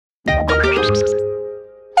Baby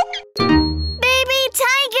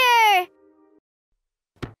Tiger!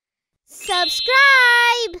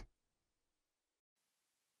 Subscribe!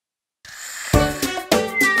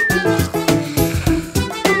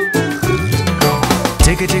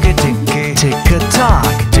 Tick a tick a tick tick a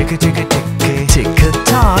tock. Tick a tick a tick tick a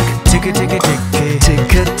tock. Tick a tick a tick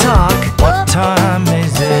tick a tock. What time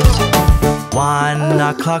is it? 1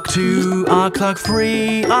 o'clock, 2 o'clock,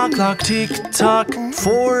 3 o'clock, tick tock.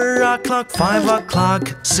 4 o'clock, 5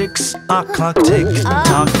 o'clock, 6 o'clock, tick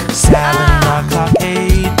tock. 7 o'clock,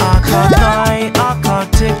 8 o'clock, 9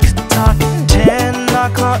 o'clock, tick tock. 10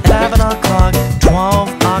 o'clock, 11 o'clock, 12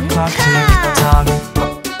 o'clock, tick tock.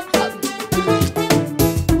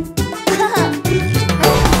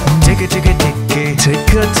 Tick a tick a tick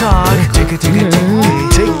tick a tock. Tick a tick a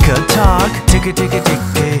tick tick a tock. Tick a tick a tick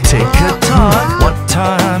tick a tock. What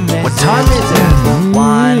time is it?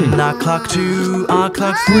 1 o'clock, 2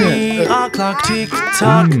 o'clock, 3 o'clock, tick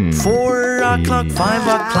tock. 4 o'clock, 5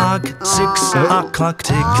 o'clock, 6 o'clock,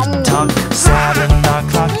 tick tock. 7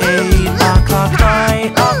 o'clock, 8 o'clock,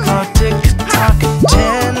 9 o'clock, tick tock.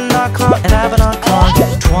 10 o'clock, 11 o'clock,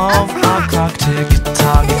 12 o'clock, tick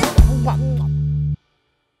tock.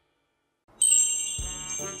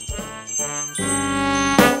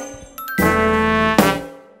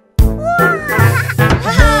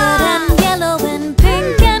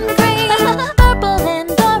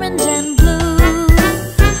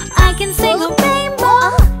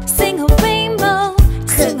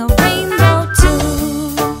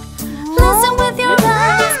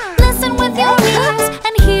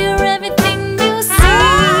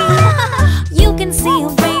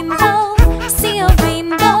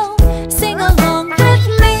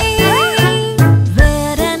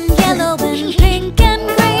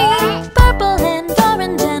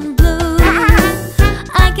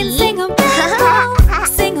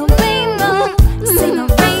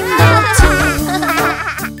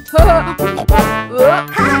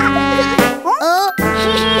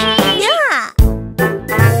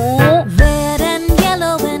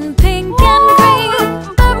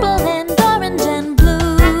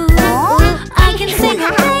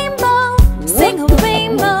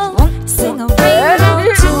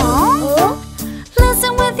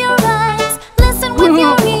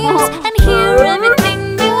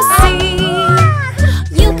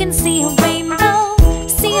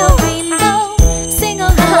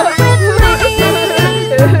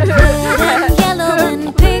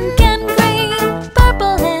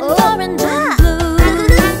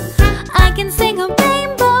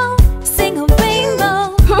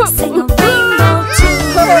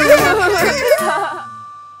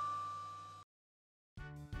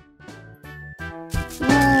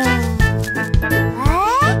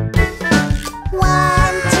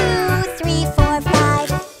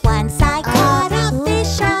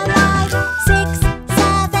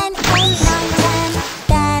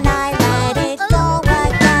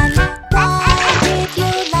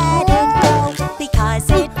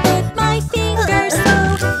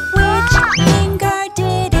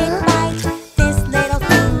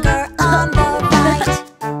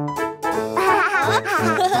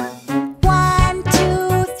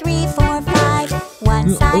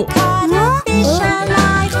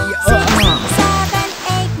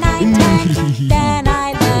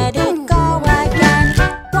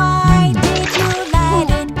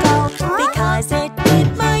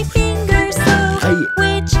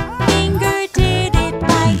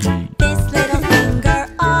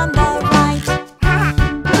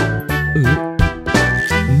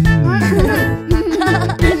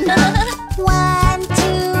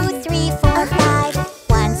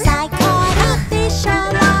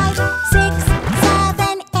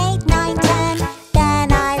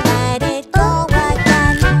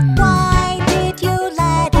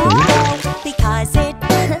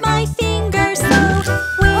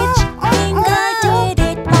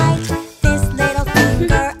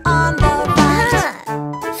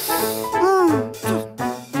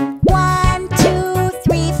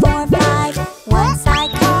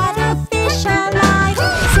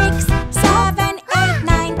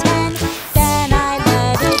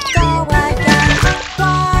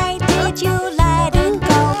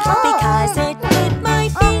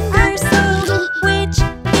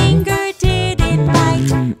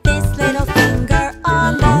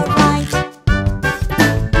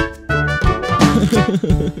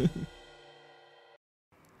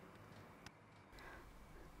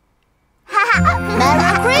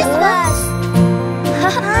 Merry Christmas!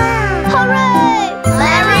 Hooray!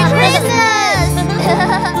 Merry Christmas!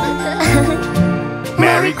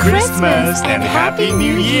 Merry Christmas and Happy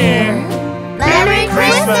New Year! Merry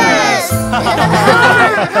Christmas!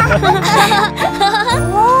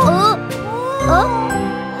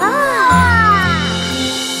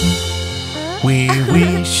 We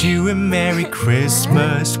wish you a Merry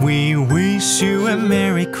Christmas. We wish you a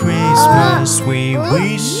Merry Christmas. We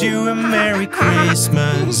wish you a Merry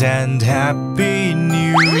Christmas and Happy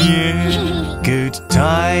New Year. Good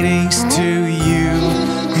tidings to you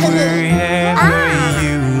wherever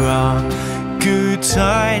you are. Good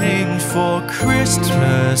tidings for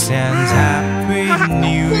Christmas and Happy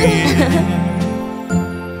New Year.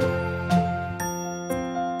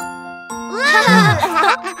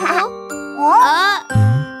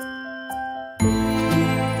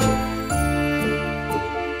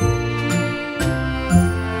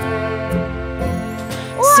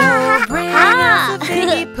 So bring us a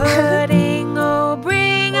figgy pudding, oh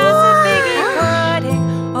bring us a figgy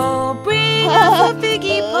pudding, oh bring us a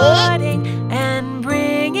figgy pudding, and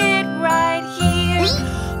bring it right here.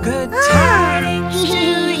 Good tidings to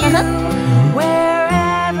you,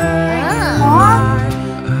 wherever you are.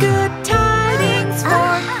 Good tidings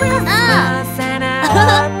for Christmas and a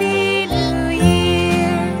Happy New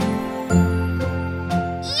Year.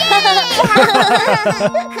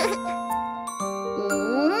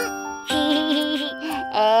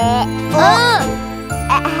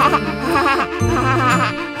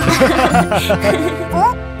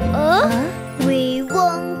 We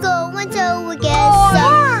won't go until we get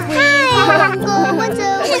some. We won't go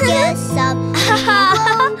until we get some. We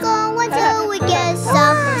won't go until we get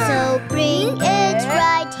some. So bring it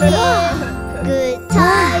right here. Good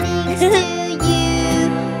tidings to you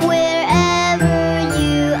wherever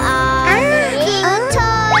you are. Good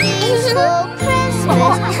tidings for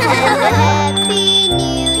Christmas and a Happy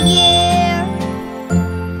New Year.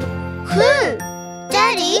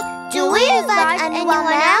 Daddy, do we invite anyone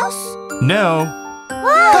else? No.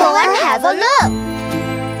 Go and have a look.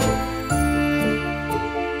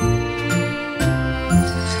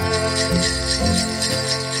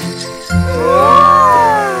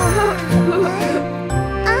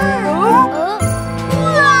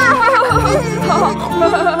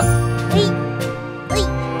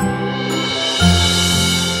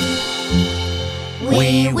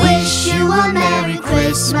 We wish you a Merry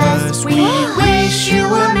Christmas. We wish you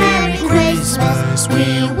a Merry Christmas.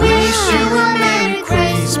 We wish you a Merry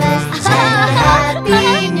Christmas and a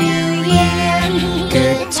Happy New Year.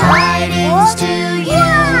 Good tidings to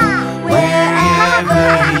you wherever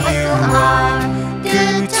you are.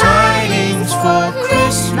 Good tidings for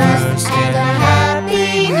Christmas and a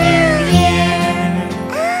Happy New Year.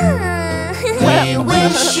 We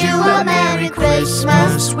wish you a Merry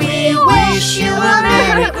Christmas. We wish you a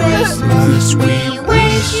Merry Christmas. We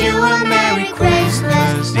wish you a Merry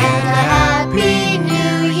Christmas and a Happy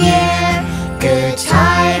New Year. Good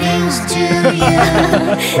tidings to you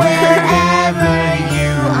wherever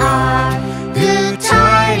you are. Good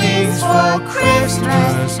tidings for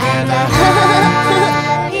Christmas and a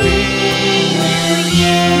Happy New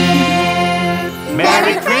Year.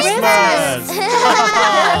 Merry Christmas!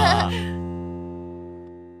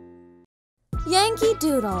 Yankee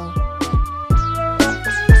Doodle.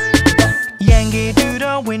 Yankee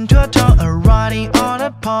Doodle went to a town riding on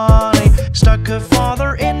a pony. Stuck her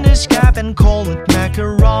father in his cap and called it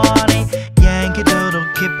macaroni. Yankee Doodle,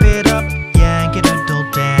 keep it up, Yankee Doodle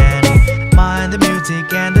dandy. Mind the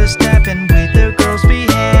music and the step, and with the girls be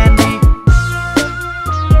handy.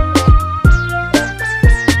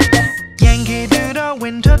 Yankee Doodle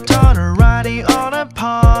went to a town riding on a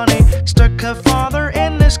pony. Stuck her father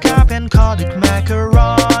in his cap and called it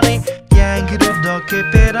macaroni. Yankee Doodle,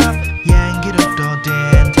 keep it up, Yankee Doodle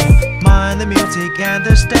dandy. Mind the music and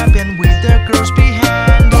the step, and with the girls be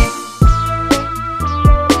handy.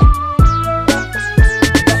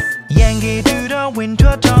 Yankee Doodle went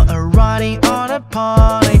to a town riding on a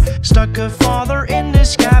pony. Stuck her father in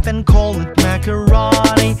his cap and called it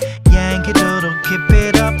macaroni. Yankee Doodle, keep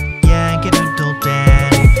it up, Yankee Doodle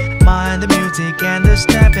dandy. Mind the music and the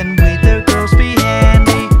step, and with the girls be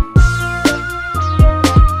handy.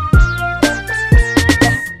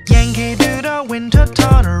 Yankee Doodle went to a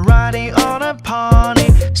town riding on a pony.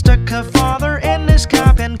 Stuck her father in his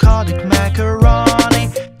cap and called it macaroni.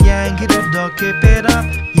 Yankee Doodle, keep it up,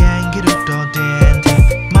 Yankee Doodle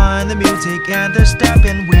dandy. Mind the music and the step,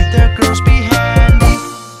 and with the girls be handy.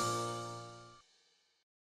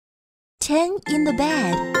 10 in the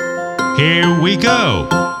bed. Here we go!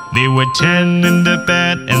 There were 10 in the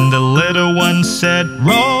bed, and the little one said,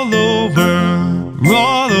 roll over,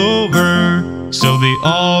 roll over. So they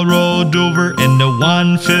all rolled over, and the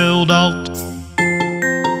one filled out.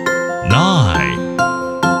 9.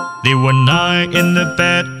 There were 9 in the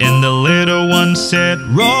bed, and the little one said,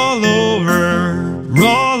 roll over,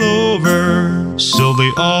 roll over. So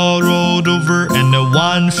they all rolled over, and the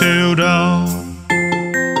one fell down.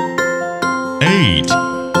 8.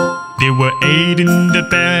 There were 8 in the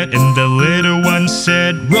bed, and the little one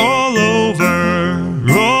said, roll over,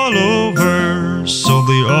 roll over. So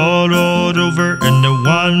they all rolled over, and the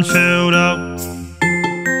one fell out.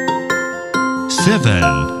 7.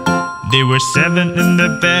 There were 7 in the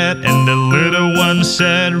bed, and the little one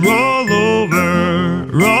said, roll over,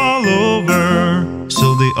 roll over.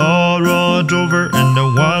 So they all rolled over, and the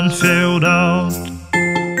one fell out.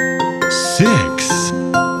 6.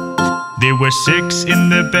 There were 6 in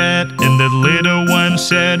the bed, and the little one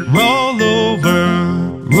said, roll over,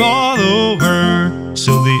 roll over.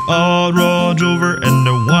 So they all rolled over, and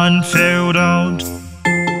the one fell out.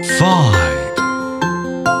 5.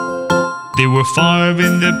 There were 5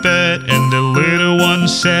 in the bed, and the little one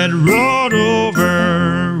said, roll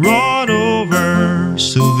over, roll over.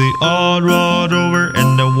 So they all rolled over,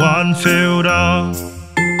 and the one fell out.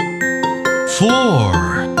 4.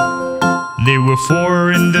 There were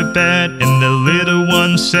 4 in the bed, and the little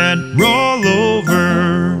one said, roll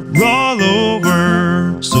over, roll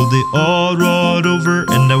over. So they all rolled over,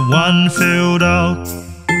 and the one fell out.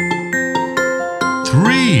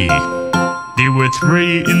 3. There were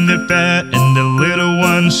 3 in the bed, and the little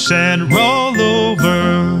one said, roll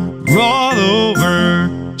over, roll over.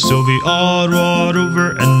 So they all rolled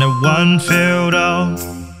over, and the one fell out.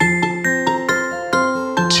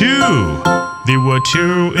 2. There were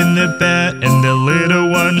 2 in the bed, and the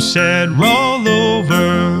little one said, roll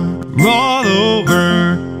over, roll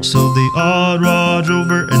over. So they all rolled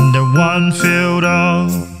over, and the one fell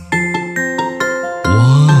out.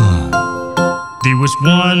 1. There was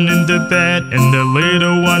 1 in the bed, and the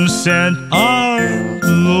little one said, I'm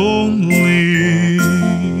lonely.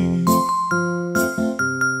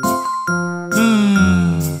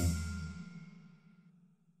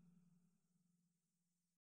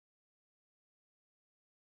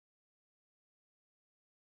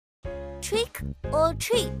 Trick or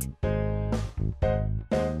treat?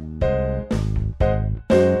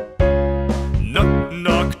 Knock,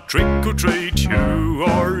 knock, trick or treat, who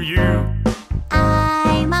are you?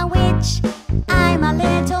 I'm a witch, I'm a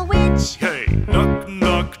little witch. Hey, knock,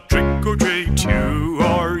 knock, trick or treat, who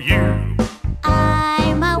are you?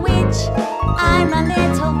 I'm a witch, I'm a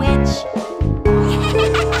little witch.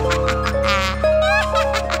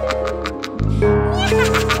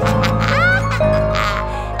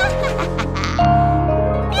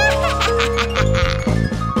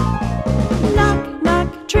 Knock,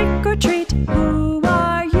 knock, trick or treat, who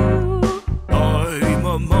are you? I'm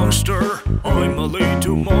a monster, I'm a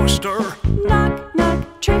little monster. Knock,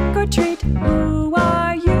 knock, trick or treat, who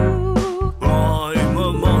are you? I'm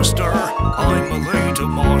a monster, I'm a little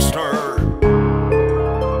monster.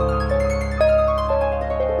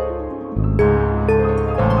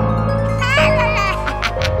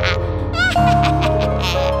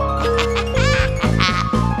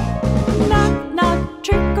 Knock, knock,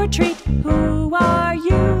 trick or treat, who are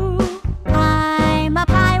you? I'm a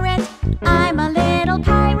pirate, I'm a little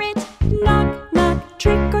pirate. Knock, knock,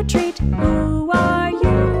 trick or treat, who are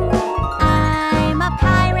you? I'm a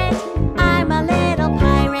pirate, I'm a little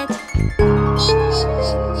pirate.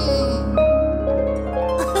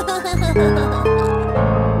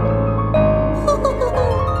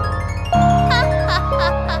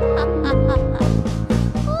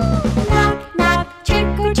 Knock, knock,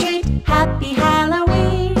 trick or treat, happy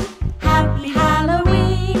Halloween. Happy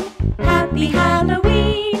Halloween, happy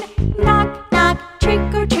Halloween. Knock, knock,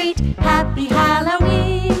 trick or treat, happy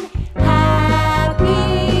Halloween.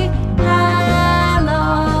 Happy Halloween.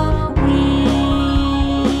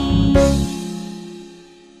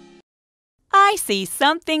 I see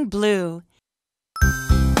something blue.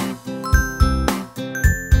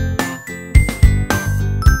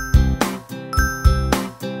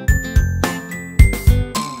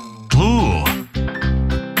 Blue.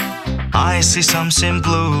 I see something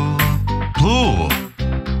blue. Blue.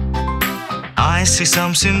 I see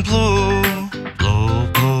something blue. Blue,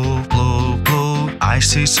 blue, blue, blue. I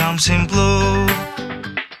see something blue.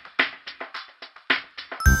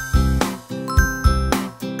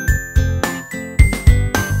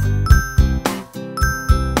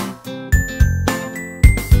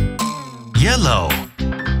 Yellow.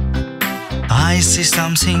 I see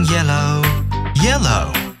something yellow.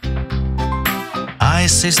 Yellow. I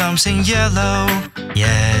see something yellow.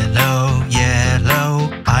 Yellow, yellow.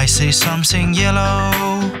 I see something yellow.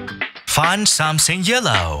 Find something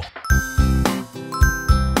yellow.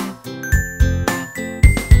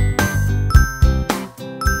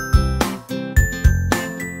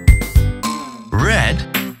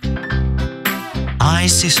 I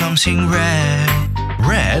see something red.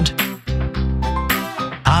 Red.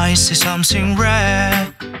 I see something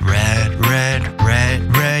red. Red, red,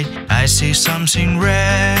 red, red. I see something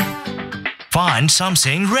red. Find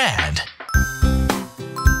something red.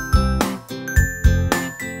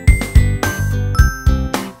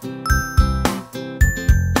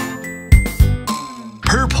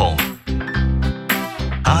 Purple.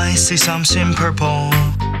 I see something purple.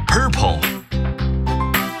 Purple.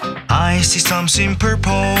 I see something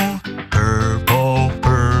purple. Purple,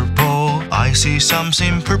 purple. I see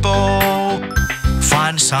something purple.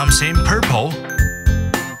 Find something purple.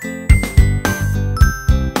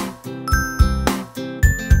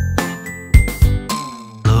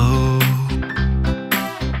 Blue,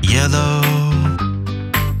 yellow,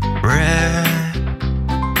 red,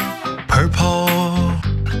 purple.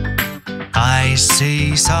 I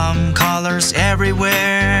see some colors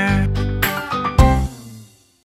everywhere.